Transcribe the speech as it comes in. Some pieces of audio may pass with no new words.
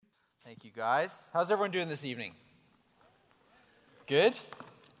Thank you, guys. How's everyone doing this evening? Good?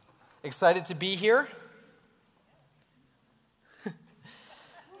 Excited to be here?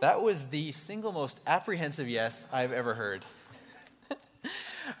 That was the single most apprehensive yes I've ever heard.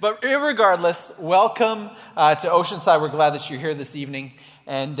 But regardless, welcome to Oceanside. We're glad that you're here this evening.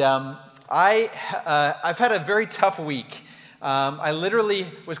 And I've had a very tough week. I literally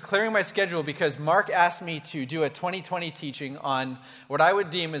was clearing my schedule because Mark asked me to do a 2020 teaching on what I would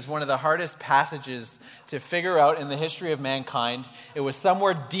deem as one of the hardest passages to figure out in the history of mankind. It was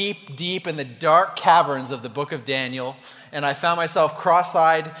somewhere deep, deep in the dark caverns of the book of Daniel. And I found myself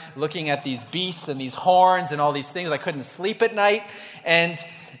cross-eyed looking at these beasts and these horns and all these things. I couldn't sleep at night. And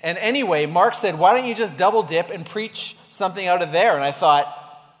anyway, Mark said, why don't you just double dip and preach something out of there? And I thought,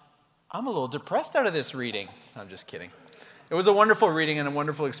 I'm a little depressed out of this reading. I'm just kidding. It was a wonderful reading and a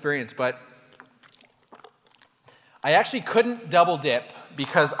wonderful experience, but I actually couldn't double dip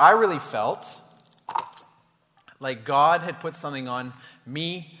because I really felt like God had put something on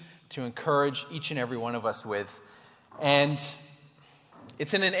me to encourage each and every one of us with. And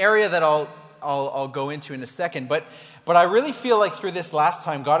it's in an area that I'll go into in a second, but I really feel like through this last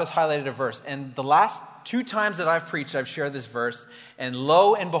time, God has highlighted a verse. And the last 2 times that I've preached, I've shared this verse. And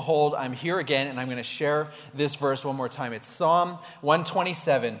lo and behold, I'm here again, and I'm going to share this verse one more time. It's Psalm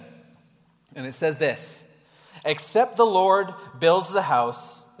 127, and it says this: "Except the Lord builds the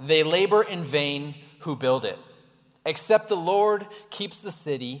house, they labor in vain who build it. Except the Lord keeps the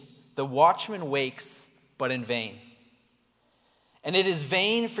city, the watchman wakes, but in vain. And it is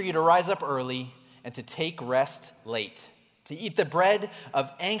vain for you to rise up early and to take rest late, to eat the bread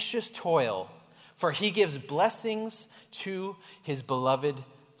of anxious toil, for he gives blessings to his beloved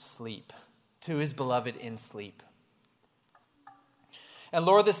sleep, to his beloved in sleep." And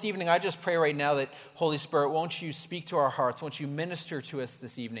Lord, this evening, I just pray right now that, Holy Spirit, won't you speak to our hearts? Won't you minister to us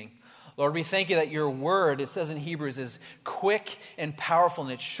this evening? Lord, we thank you that your word, it says in Hebrews, is quick and powerful,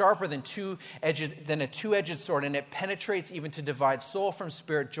 and it's sharper than a two-edged sword, and it penetrates even to divide soul from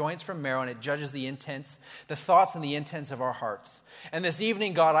spirit, joints from marrow, and it judges the thoughts and the intents of our hearts. And this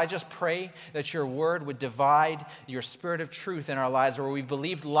evening, God, I just pray that your word would divide your spirit of truth in our lives, where we've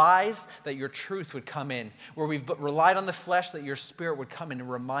believed lies, that your truth would come in, where we've relied on the flesh, that your spirit would come in and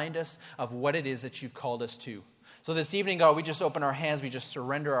remind us of what it is that you've called us to. So this evening, God, we just open our hands, we just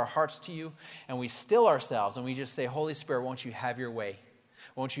surrender our hearts to you, and we still ourselves, and we just say, Holy Spirit, won't you have your way?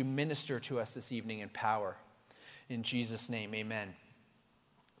 Won't you minister to us this evening in power? In Jesus' name, amen.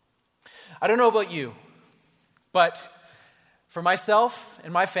 I don't know about you, but for myself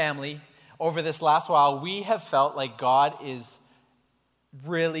and my family, over this last while, we have felt like God is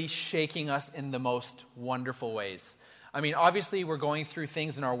really shaking us in the most wonderful ways. I mean, obviously, we're going through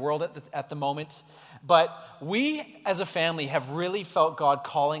things in our world at the moment, but we as a family have really felt God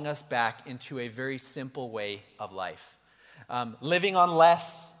calling us back into a very simple way of life. Living on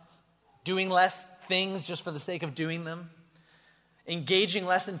less, doing less things just for the sake of doing them, engaging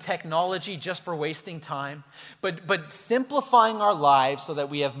less in technology just for wasting time, but simplifying our lives so that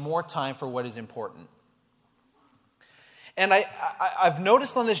we have more time for what is important. And I've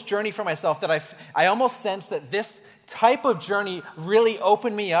noticed on this journey for myself that I almost sense that this type of journey really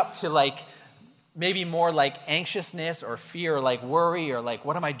opened me up to maybe more like anxiousness or fear, or like worry, or like,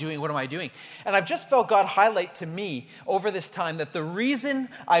 what am I doing? And I've just felt God highlight to me over this time that the reason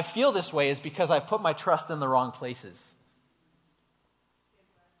I feel this way is because I've put my trust in the wrong places.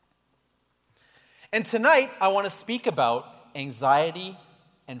 And tonight, I want to speak about anxiety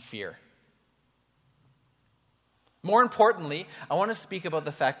and fear. More importantly, I want to speak about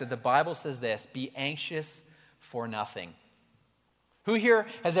the fact that the Bible says this: be anxious for nothing. Who here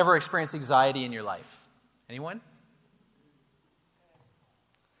has ever experienced anxiety in your life? Anyone?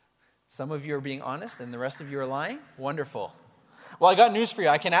 Some of you are being honest and the rest of you are lying? Wonderful. Well, I got news for you.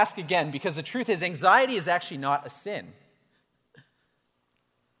 I can ask again, because the truth is, anxiety is actually not a sin.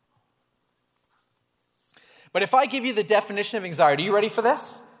 But if I give you the definition of anxiety, are you ready for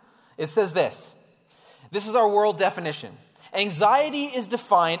this? It says this. This is our world definition. Anxiety is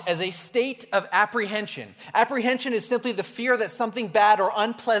defined as a state of apprehension. Apprehension is simply the fear that something bad or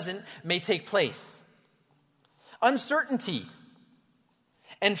unpleasant may take place. Uncertainty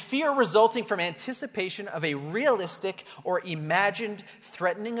and fear resulting from anticipation of a realistic or imagined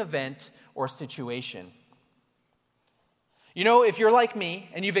threatening event or situation. You know, if you're like me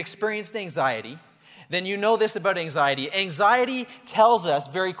and you've experienced anxiety, then you know this about anxiety. Anxiety tells us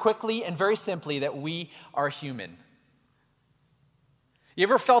very quickly and very simply that we are human. You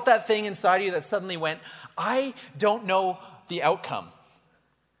ever felt that thing inside you that suddenly went, I don't know the outcome.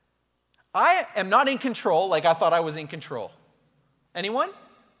 I am not in control like I thought I was in control. Anyone?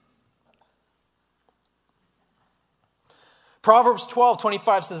 Proverbs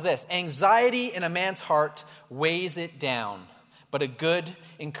 12:25 says this, anxiety in a man's heart weighs it down, but a good,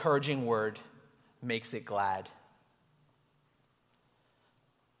 encouraging word makes it glad.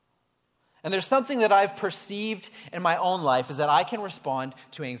 And there's something that I've perceived in my own life is that I can respond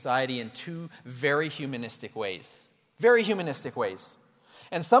to anxiety in two very humanistic ways. Very humanistic ways.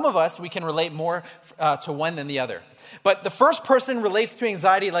 And some of us, we can relate more to one than the other. But the first person relates to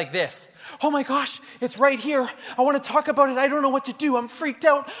anxiety like this. Oh my gosh, it's right here. I want to talk about it. I don't know what to do. I'm freaked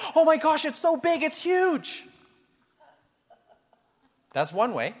out. Oh my gosh, it's so big. It's huge. That's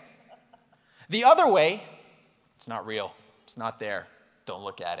one way. The other way, it's not real. It's not there. Don't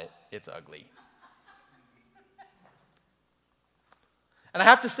look at it. It's ugly. And I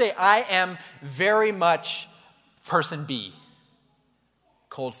have to say, I am very much person B.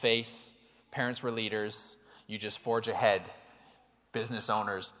 Cold face, parents were leaders, you just forge ahead. Business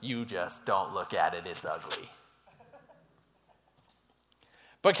owners, you just don't look at it, it's ugly.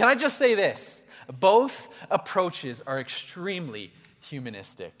 But can I just say this? Both approaches are extremely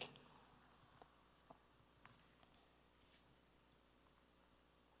humanistic.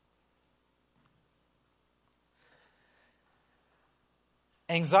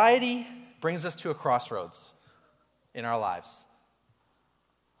 Anxiety brings us to a crossroads in our lives.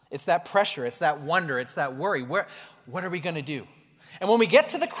 It's that pressure, it's that wonder, it's that worry. What are we going to do? And when we get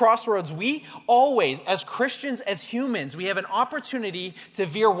to the crossroads, we always, as Christians, as humans, we have an opportunity to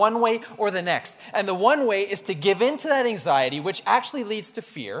veer one way or the next. And the one way is to give in to that anxiety, which actually leads to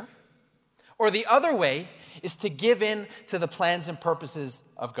fear. Or the other way is to give in to the plans and purposes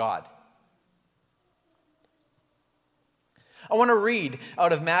of God. I want to read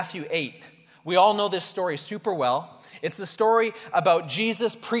out of Matthew 8. We all know this story super well. It's the story about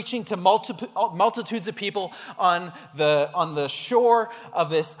Jesus preaching to multitudes of people on the shore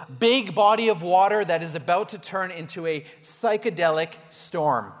of this big body of water that is about to turn into a psychedelic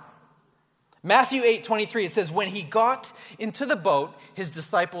storm. Matthew 8:23, it says, when he got into the boat, his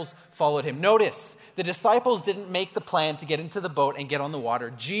disciples followed him. Notice, the disciples didn't make the plan to get into the boat and get on the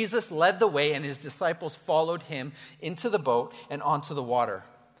water. Jesus led the way, and his disciples followed him into the boat and onto the water.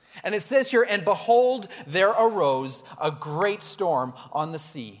 And it says here, and behold, there arose a great storm on the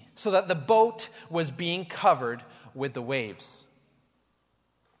sea, so that the boat was being covered with the waves.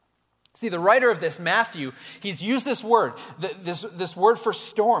 See, the writer of this, Matthew, he's used this word, this word for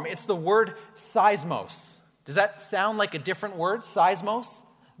storm. It's the word seismos. Does that sound like a different word, seismos?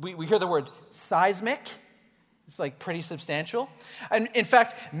 We hear the word seismic. It's like pretty substantial. And in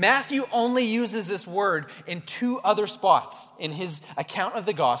fact, Matthew only uses this word in two other spots in his account of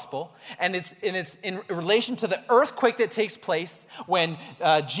the gospel. And it's in relation to the earthquake that takes place when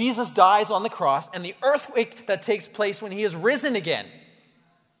Jesus dies on the cross and the earthquake that takes place when he is risen again.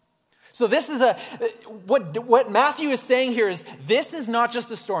 So this is what Matthew is saying here is this is not just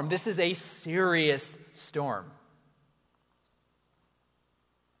a storm. This is a serious storm.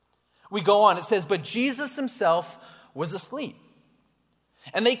 We go on, it says, but Jesus himself was asleep.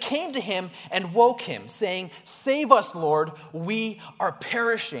 And they came to him and woke him, saying, save us, Lord, we are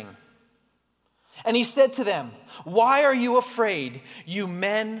perishing. And he said to them, why are you afraid, you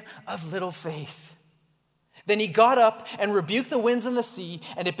men of little faith? Then he got up and rebuked the winds and the sea,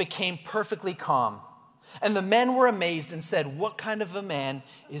 and it became perfectly calm. And the men were amazed and said, what kind of a man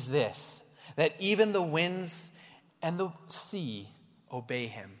is this, that even the winds and the sea obey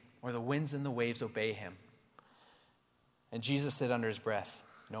him? Or the winds and the waves obey him. And Jesus said under his breath,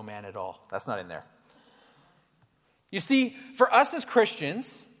 no man at all. That's not in there. You see, for us as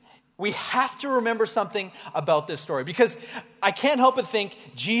Christians, we have to remember something about this story. Because I can't help but think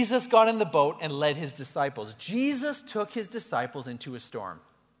Jesus got in the boat and led his disciples. Jesus took his disciples into a storm.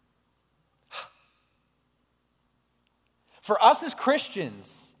 For us as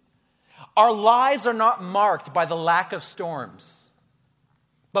Christians, our lives are not marked by the lack of storms,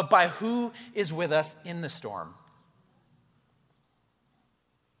 but by who is with us in the storm.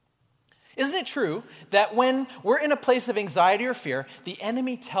 Isn't it true that when we're in a place of anxiety or fear, the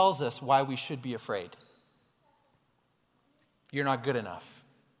enemy tells us why we should be afraid? You're not good enough.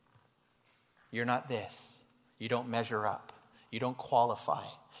 You're not this. You don't measure up. You don't qualify.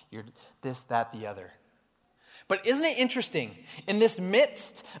 You're this, that, the other. But isn't it interesting, in this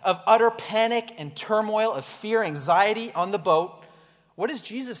midst of utter panic and turmoil, of fear, anxiety on the boat, what does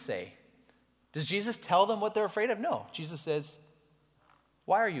Jesus say? Does Jesus tell them what they're afraid of? No. Jesus says,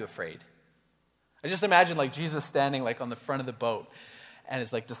 why are you afraid? I just imagine like Jesus standing like on the front of the boat and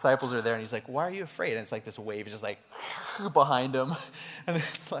his like disciples are there and he's like, why are you afraid? And it's like this wave is just like behind him. And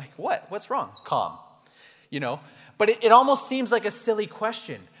it's like, what? What's wrong? Calm. You know? But it almost seems like a silly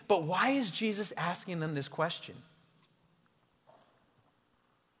question. But why is Jesus asking them this question?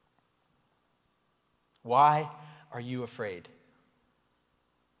 Why are you afraid?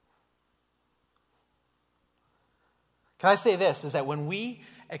 Can I say this, is that when we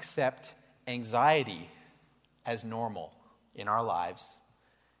accept anxiety as normal in our lives,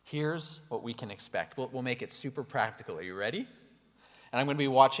 here's what we can expect. We'll make it super practical. Are you ready? And I'm going to be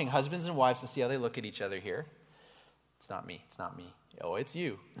watching husbands and wives to see how they look at each other here. It's not me. Oh, it's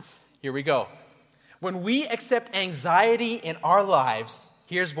you. Here we go. When we accept anxiety in our lives,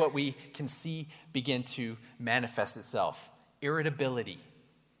 here's what we can see begin to manifest itself. Irritability,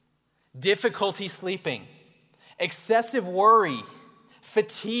 difficulty sleeping, excessive worry,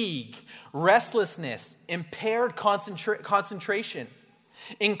 fatigue, restlessness, impaired concentration,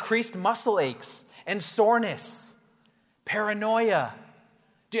 increased muscle aches and soreness, paranoia.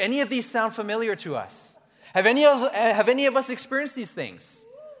 Do any of these sound familiar to us? Have any of us experienced these things?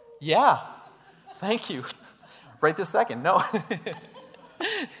 Yeah. Thank you. Right this second. No.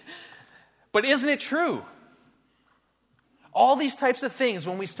 But isn't it true? All these types of things,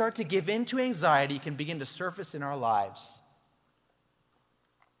 when we start to give in to anxiety, can begin to surface in our lives.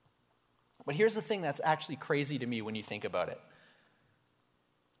 But here's the thing that's actually crazy to me when you think about it.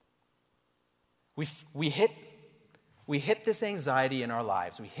 We hit this anxiety in our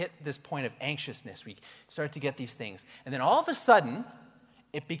lives. We hit this point of anxiousness. We start to get these things. And then all of a sudden,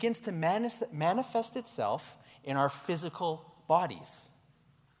 it begins to manifest itself in our physical bodies.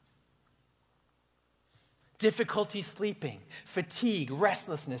 Difficulty sleeping, fatigue,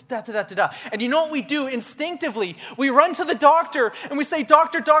 restlessness, da-da-da-da-da. And you know what we do instinctively? We run to the doctor and we say,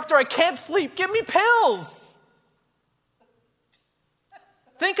 Doctor, I can't sleep. Give me pills.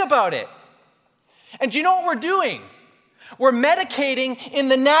 Think about it. And do you know what we're doing? We're medicating in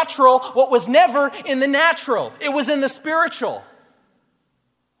the natural what was never in the natural. It was in the spiritual.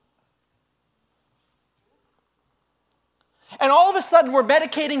 And all of a sudden, we're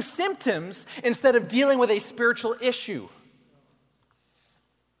medicating symptoms instead of dealing with a spiritual issue.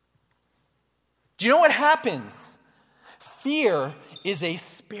 Do you know what happens? Fear is a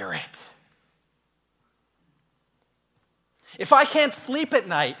spirit. If I can't sleep at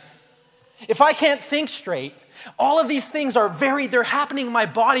night, if I can't think straight, all of these things they're happening in my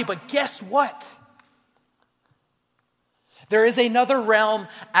body, but guess what? There is another realm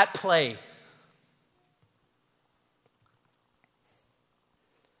at play.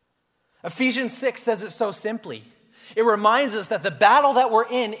 Ephesians 6 says it so simply. It reminds us that the battle that we're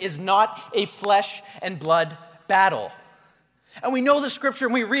in is not a flesh and blood battle. And we know the scripture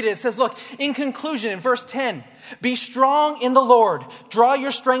and we read it. It says, look, in conclusion, in verse 10, be strong in the Lord, draw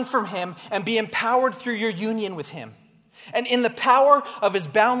your strength from him, and be empowered through your union with him. And in the power of his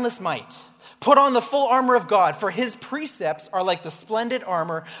boundless might, put on the full armor of God, for his precepts are like the splendid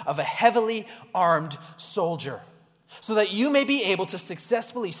armor of a heavily armed soldier, so that you may be able to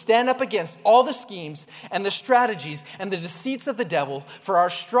successfully stand up against all the schemes and the strategies and the deceits of the devil, for our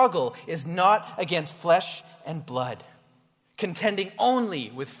struggle is not against flesh and blood, contending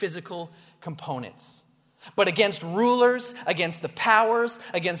only with physical components, but against rulers, against the powers,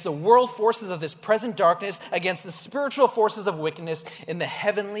 against the world forces of this present darkness, against the spiritual forces of wickedness in the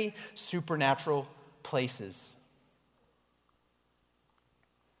heavenly supernatural places.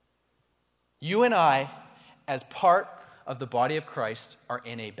 You and I, as part of the body of Christ, are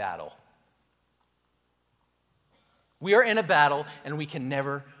in a battle. We are in a battle, and we can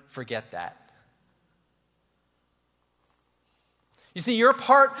never forget that. You see, you're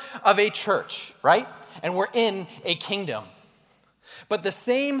part of a church, right? And we're in a kingdom. But the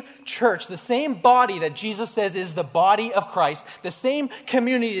same church, the same body that Jesus says is the body of Christ, the same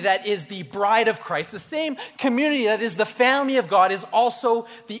community that is the bride of Christ, the same community that is the family of God, is also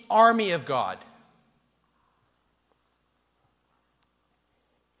the army of God.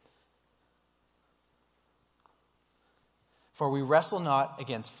 For we wrestle not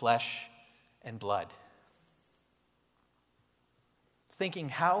against flesh and blood. It's thinking,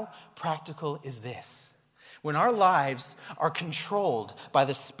 how practical is this? When our lives are controlled by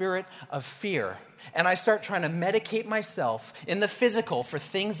the spirit of fear, and I start trying to medicate myself in the physical for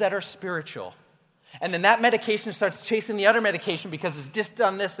things that are spiritual, and then that medication starts chasing the other medication because it's just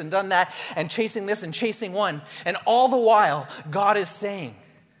done this and done that, and chasing this and chasing one, and all the while, God is saying,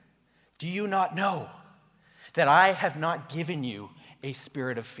 do you not know that I have not given you a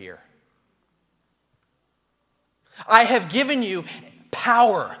spirit of fear? I have given you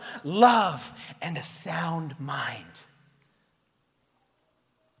power, love, and a sound mind.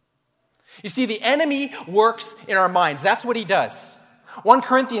 You see, the enemy works in our minds. That's what he does. 1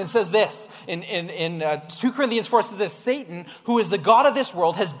 Corinthians says this. In 2 Corinthians 4 says this, Satan, who is the god of this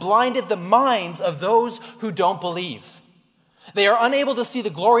world, has blinded the minds of those who don't believe, They are unable to see the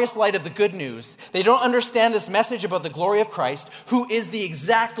glorious light of the good news. They don't understand this message about the glory of Christ, who is the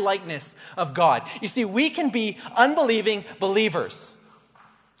exact likeness of God. You see, we can be unbelieving believers.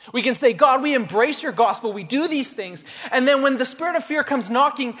 We can say, God, we embrace your gospel. We do these things. And then when the spirit of fear comes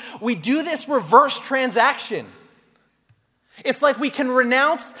knocking, we do this reverse transaction. It's like we can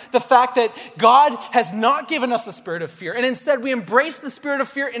renounce the fact that God has not given us a spirit of fear, and instead we embrace the spirit of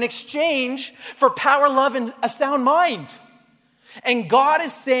fear in exchange for power, love, and a sound mind. And God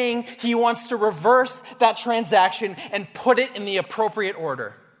is saying he wants to reverse that transaction and put it in the appropriate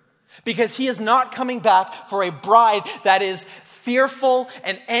order. Because he is not coming back for a bride that is fearful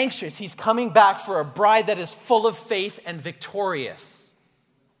and anxious. He's coming back for a bride that is full of faith and victorious.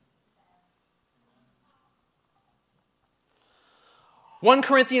 1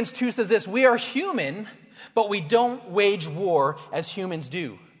 Corinthians 2 says this, we are human, but we don't wage war as humans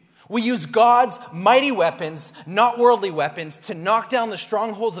do. We use God's mighty weapons, not worldly weapons, to knock down the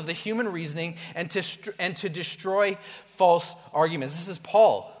strongholds of the human reasoning and to destroy false arguments. This is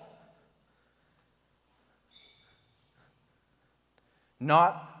Paul.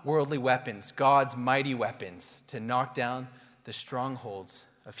 Not worldly weapons, God's mighty weapons to knock down the strongholds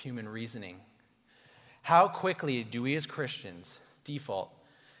of human reasoning. How quickly do we as Christians default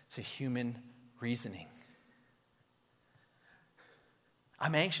to human reasoning?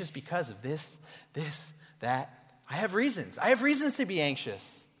 I'm anxious because of this, that. I have reasons. I have reasons to be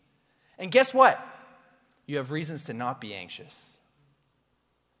anxious. And guess what? You have reasons to not be anxious.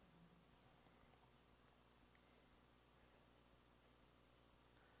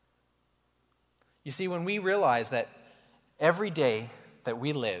 You see, when we realize that every day that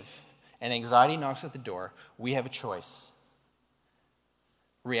we live and anxiety knocks at the door, we have a choice.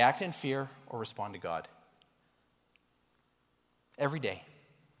 React in fear or respond to God. Every day.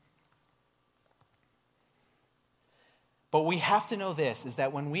 But we have to know this, is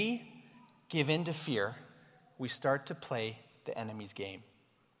that when we give in to fear, we start to play the enemy's game.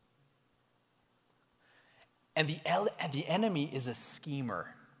 And the enemy is a schemer.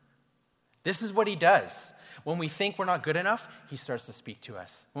 This is what he does. When we think we're not good enough, he starts to speak to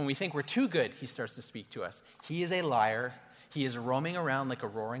us. When we think we're too good, he starts to speak to us. He is a liar. He is roaming around like a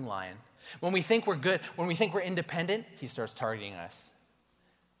roaring lion. When we think we're good, when we think we're independent, he starts targeting us.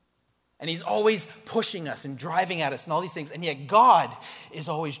 And he's always pushing us and driving at us and all these things. And yet God is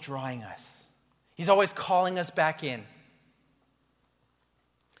always drawing us. He's always calling us back in.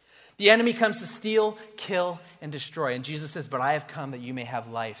 The enemy comes to steal, kill, and destroy. And Jesus says, but I have come that you may have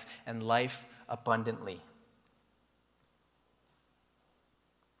life, and life abundantly.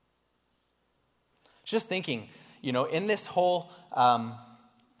 Just thinking, in this whole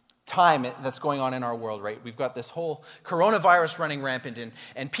time that's going on in our world, right? We've got this whole coronavirus running rampant,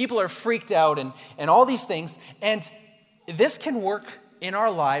 and people are freaked out, and all these things. And this can work in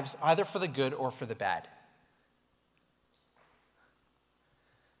our lives either for the good or for the bad.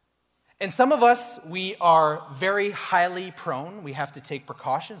 And some of us, we are very highly prone. We have to take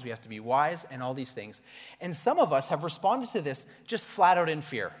precautions. We have to be wise and all these things. And some of us have responded to this just flat out in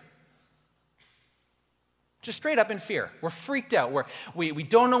fear. Just straight up in fear. We're freaked out. We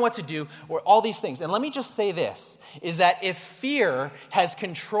don't know what to do. We're all these things. And let me just say this, is that if fear has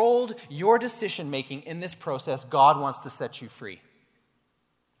controlled your decision making in this process, God wants to set you free.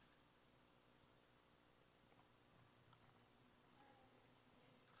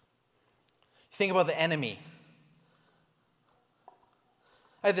 Think about the enemy.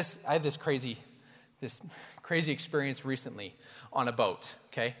 I had this crazy experience recently on a boat,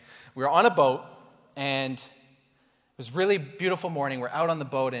 okay? We were on a boat, and it was a really beautiful morning. We're out on the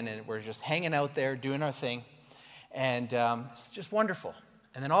boat, and we're just hanging out there, doing our thing, and it's just wonderful.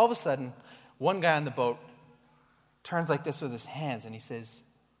 And then all of a sudden, one guy on the boat turns like this with his hands, and he says,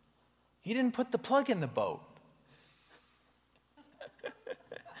 "You didn't put the plug in the boat."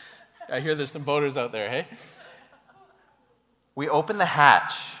 I hear there's some boaters out there, hey? We open the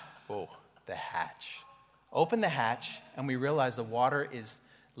hatch. Oh, the hatch. Open the hatch, and we realize the water is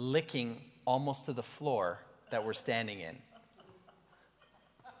licking almost to the floor that we're standing in.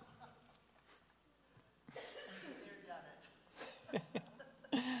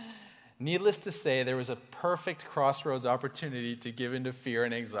 Needless to say, there was a perfect crossroads opportunity to give into fear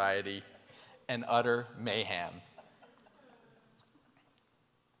and anxiety and utter mayhem.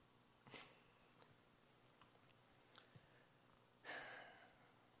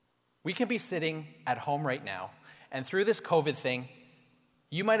 We can be sitting at home right now, and through this COVID thing,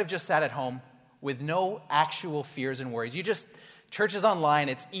 you might have just sat at home with no actual fears and worries. Church is online,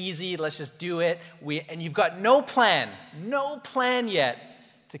 it's easy, let's just do it. And you've got no plan yet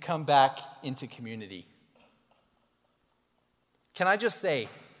to come back into community. Can I just say,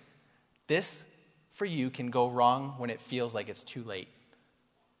 this for you can go wrong when it feels like it's too late.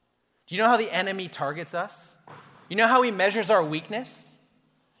 Do you know how the enemy targets us? You know how he measures our weakness?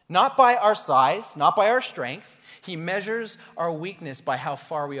 Not by our size, not by our strength. He measures our weakness by how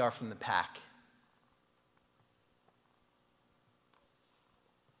far we are from the pack.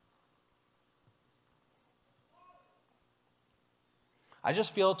 I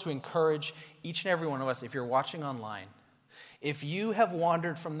just feel to encourage each and every one of us, if you're watching online, if you have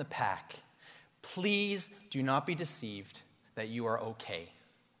wandered from the pack, please do not be deceived that you are okay.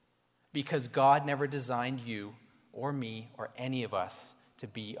 Because God never designed you or me or any of us to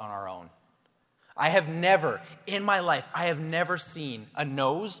be on our own. I have never, in my life, I have never seen a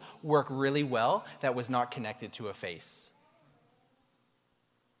nose work really well that was not connected to a face.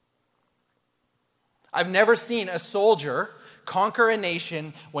 I've never seen a soldier conquer a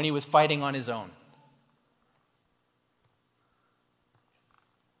nation when he was fighting on his own.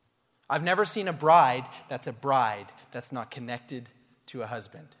 I've never seen a bride that's not connected to a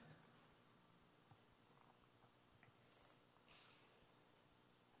husband.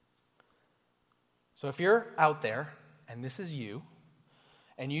 So if you're out there, and this is you,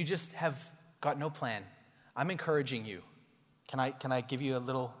 and you just have got no plan, I'm encouraging you. Can I give you a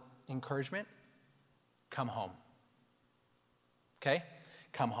little encouragement? Come home. Okay?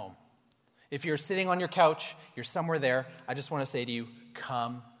 Come home. If you're sitting on your couch, you're somewhere there, I just want to say to you,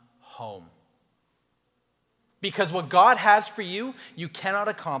 come home. Because what God has for you, you cannot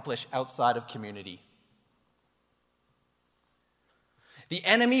accomplish outside of community. The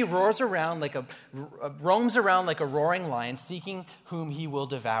enemy roams around like a roaring lion, seeking whom he will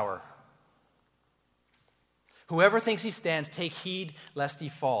devour. Whoever thinks he stands, take heed lest he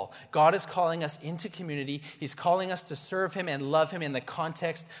fall. God is calling us into community. He's calling us to serve him and love him in the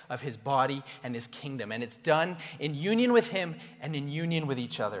context of his body and his kingdom. And it's done in union with him and in union with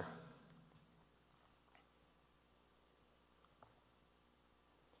each other.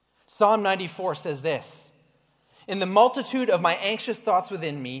 Psalm 94 says this: "In the multitude of my anxious thoughts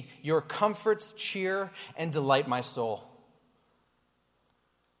within me, your comforts cheer and delight my soul."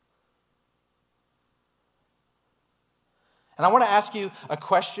 And I want to ask you a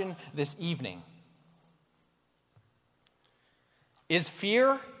question this evening. Is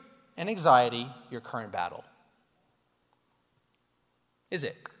fear and anxiety your current battle? Is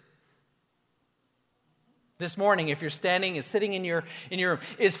it? This morning, if you're sitting in your room,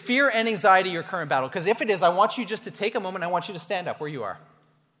 is fear and anxiety your current battle? Because if it is, I want you just to take a moment. I want you to stand up where you are.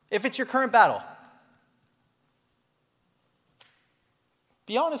 If it's your current battle,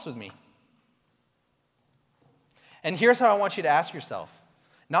 be honest with me. And here's how I want you to ask yourself.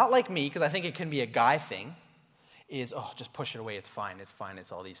 Not like me, because I think it can be a guy thing, is, just push it away, it's fine,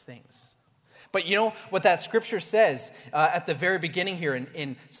 it's all these things. But you know what that scripture says at the very beginning here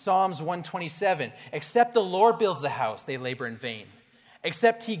in Psalms 127? Except the Lord builds the house, they labor in vain.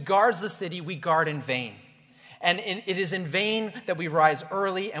 Except he guards the city, we guard in vain. And it is in vain that we rise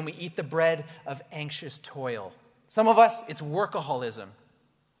early and we eat the bread of anxious toil. Some of us, it's workaholism.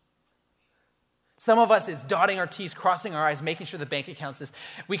 Some of us, it's dotting our T's, crossing our I's, making sure the bank account's this.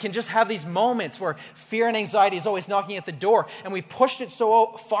 We can just have these moments where fear and anxiety is always knocking at the door, and we've pushed it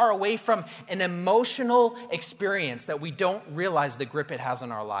so far away from an emotional experience that we don't realize the grip it has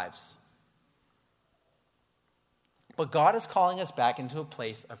on our lives. But God is calling us back into a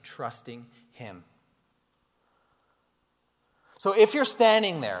place of trusting him. So if you're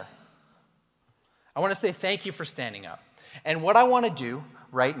standing there, I want to say thank you for standing up. And what I want to do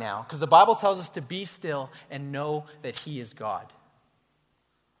right now, because the Bible tells us to be still and know that he is God.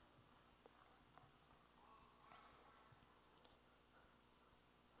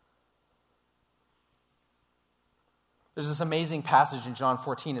 There's this amazing passage in John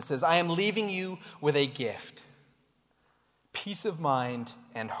 14. It says, "I am leaving you with a gift, peace of mind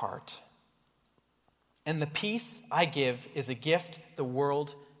and heart. And the peace I give is a gift the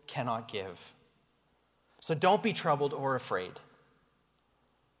world cannot give. So don't be troubled or afraid."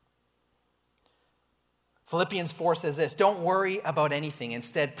 Philippians 4 says this: "Don't worry about anything.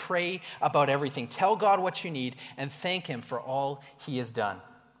 Instead, pray about everything. Tell God what you need and thank him for all he has done.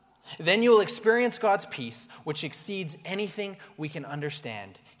 Then you will experience God's peace, which exceeds anything we can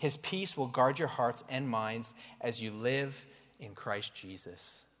understand. His peace will guard your hearts and minds as you live in Christ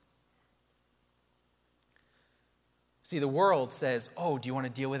Jesus." See, the world says, do you want to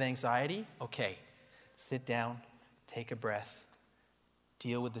deal with anxiety? Okay, sit down, take a breath,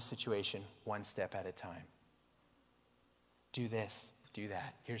 deal with the situation one step at a time. Do this, do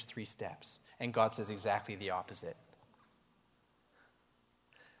that. Here's 3 steps. And God says exactly the opposite.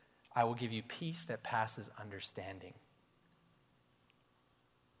 I will give you peace that passes understanding.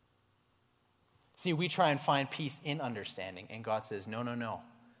 See, we try and find peace in understanding, and God says, no, no, no.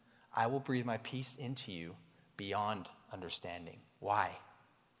 I will breathe my peace into you beyond understanding. Why?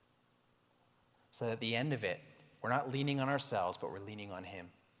 So that at the end of it, we're not leaning on ourselves, but we're leaning on him.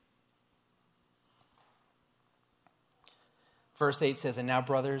 Verse 8 says, and now,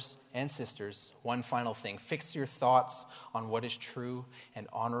 brothers and sisters, one final thing. Fix your thoughts on what is true and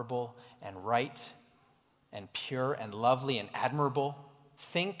honorable and right and pure and lovely and admirable.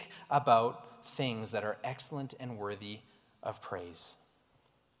 Think about things that are excellent and worthy of praise.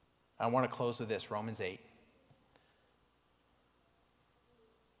 I want to close with this, Romans 8.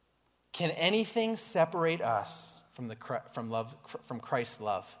 Can anything separate us from Christ's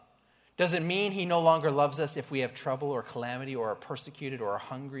love? Does it mean he no longer loves us if we have trouble or calamity or are persecuted or are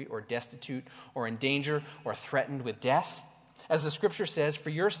hungry or destitute or in danger or threatened with death? As the scripture says, for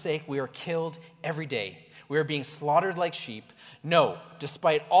your sake we are killed every day. We are being slaughtered like sheep. No,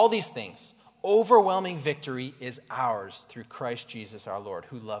 despite all these things, overwhelming victory is ours through Christ Jesus our Lord,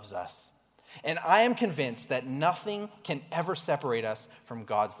 who loves us. And I am convinced that nothing can ever separate us from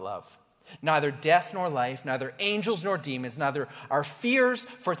God's love. Neither death nor life, neither angels nor demons, neither our fears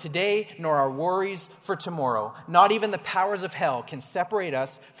for today nor our worries for tomorrow, not even the powers of hell can separate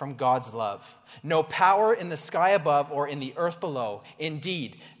us from God's love. No power in the sky above or in the earth below.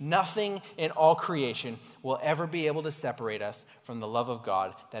 Indeed, nothing in all creation will ever be able to separate us from the love of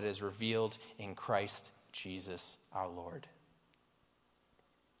God that is revealed in Christ Jesus our Lord.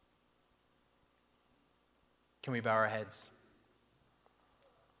 Can we bow our heads?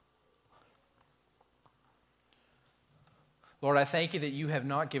 Lord, I thank you that you have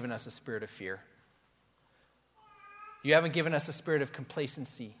not given us a spirit of fear. You haven't given us a spirit of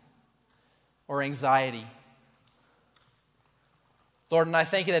complacency or anxiety. Lord, and I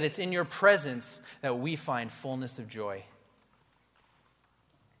thank you that it's in your presence that we find fullness of joy.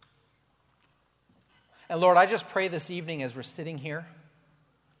 And Lord, I just pray this evening as we're sitting here,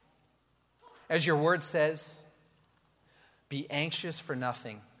 as your word says, be anxious for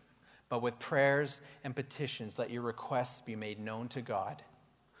nothing, but with prayers and petitions, let your requests be made known to God.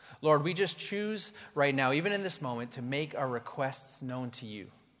 Lord, we just choose right now, even in this moment, to make our requests known to you.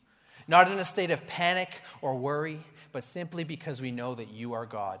 Not in a state of panic or worry, but simply because we know that you are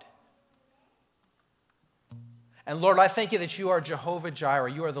God. And Lord, I thank you that you are Jehovah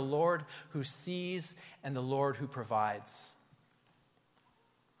Jireh. You are the Lord who sees and the Lord who provides.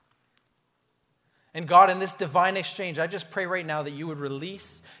 And God, in this divine exchange, I just pray right now that you would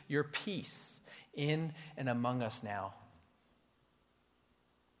release your peace in and among us now.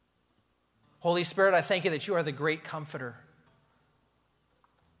 Holy Spirit, I thank you that you are the great comforter.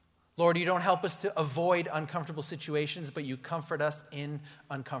 Lord, you don't help us to avoid uncomfortable situations, but you comfort us in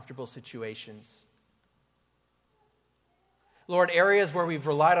uncomfortable situations. Lord, areas where we've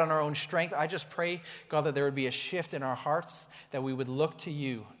relied on our own strength, I just pray, God, that there would be a shift in our hearts, that we would look to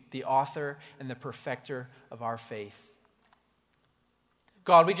you, the author and the perfecter of our faith.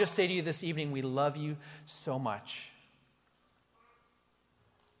 God, we just say to you this evening, we love you so much.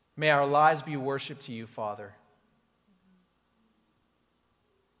 May our lives be worship to you, Father.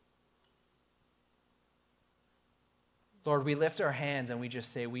 Lord, we lift our hands and we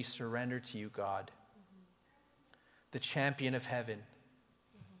just say we surrender to you, God, the champion of heaven,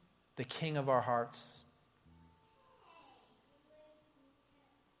 the King of our hearts.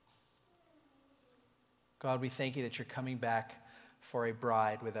 God, we thank you that you're coming back for a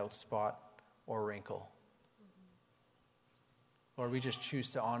bride without spot or wrinkle. Lord, we just choose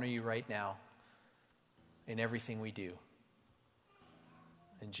to honor you right now in everything we do.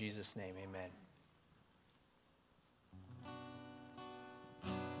 In Jesus' name, amen.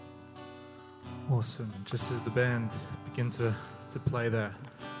 Awesome. Just as the band begin to play there.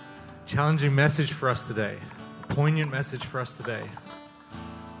 Challenging message for us today. Poignant message for us today.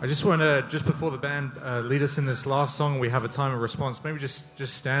 I just want to, just before the band lead us in this last song, we have a time of response. Maybe just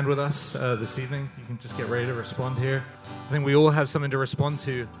stand with us this evening. You can just get ready to respond here. I think we all have something to respond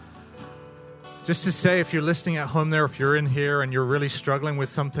to. Just to say, if you're listening at home there, if you're in here and you're really struggling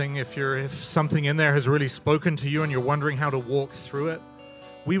with something, if something in there has really spoken to you and you're wondering how to walk through it,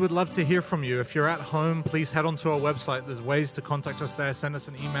 we would love to hear from you. If you're at home, please head onto our website. There's ways to contact us there. Send us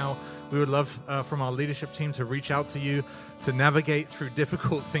an email. We would love from our leadership team to reach out to you, to navigate through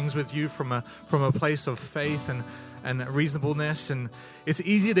difficult things with you from a place of faith and reasonableness. And it's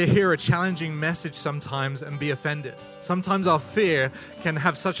easy to hear a challenging message sometimes and be offended. Sometimes our fear can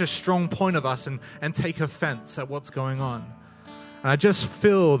have such a strong point of us and take offense at what's going on. And I just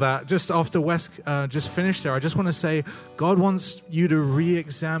feel that just after Wes just finished there, I just want to say God wants you to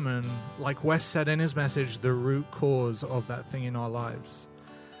re-examine, like Wes said in his message, the root cause of that thing in our lives.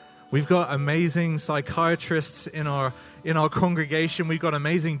 We've got amazing psychiatrists in our congregation. We've got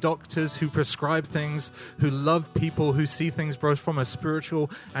amazing doctors who prescribe things, who love people, who see things both from a spiritual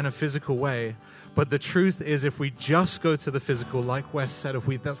and a physical way. But the truth is, if we just go to the physical, like Wes said,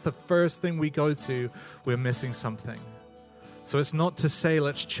 that's the first thing we go to, we're missing something. So it's not to say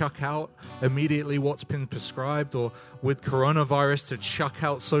let's chuck out immediately what's been prescribed, or with coronavirus to chuck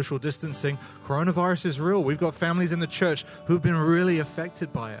out social distancing. Coronavirus is real. We've got families in the church who've been really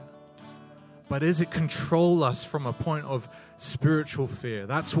affected by it. But does it control us from a point of spiritual fear?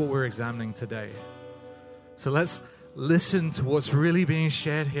 That's what we're examining today. So let's listen to what's really being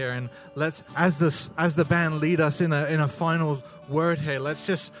shared here, and let's, as the band lead us in a final word here, let's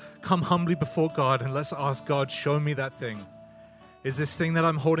just come humbly before God and let's ask God, show me that thing. Is this thing that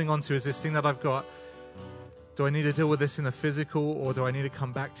I'm holding on to, is this thing that I've got, do I need to deal with this in the physical, or do I need to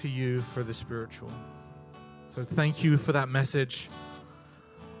come back to you for the spiritual? So thank you for that message.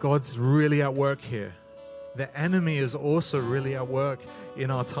 God's really at work here. The enemy is also really at work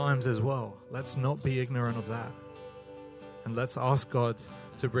in our times as well. Let's not be ignorant of that. And let's ask God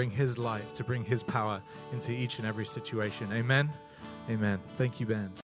to bring His light, to bring His power into each and every situation. Amen? Amen. Thank you, Ben.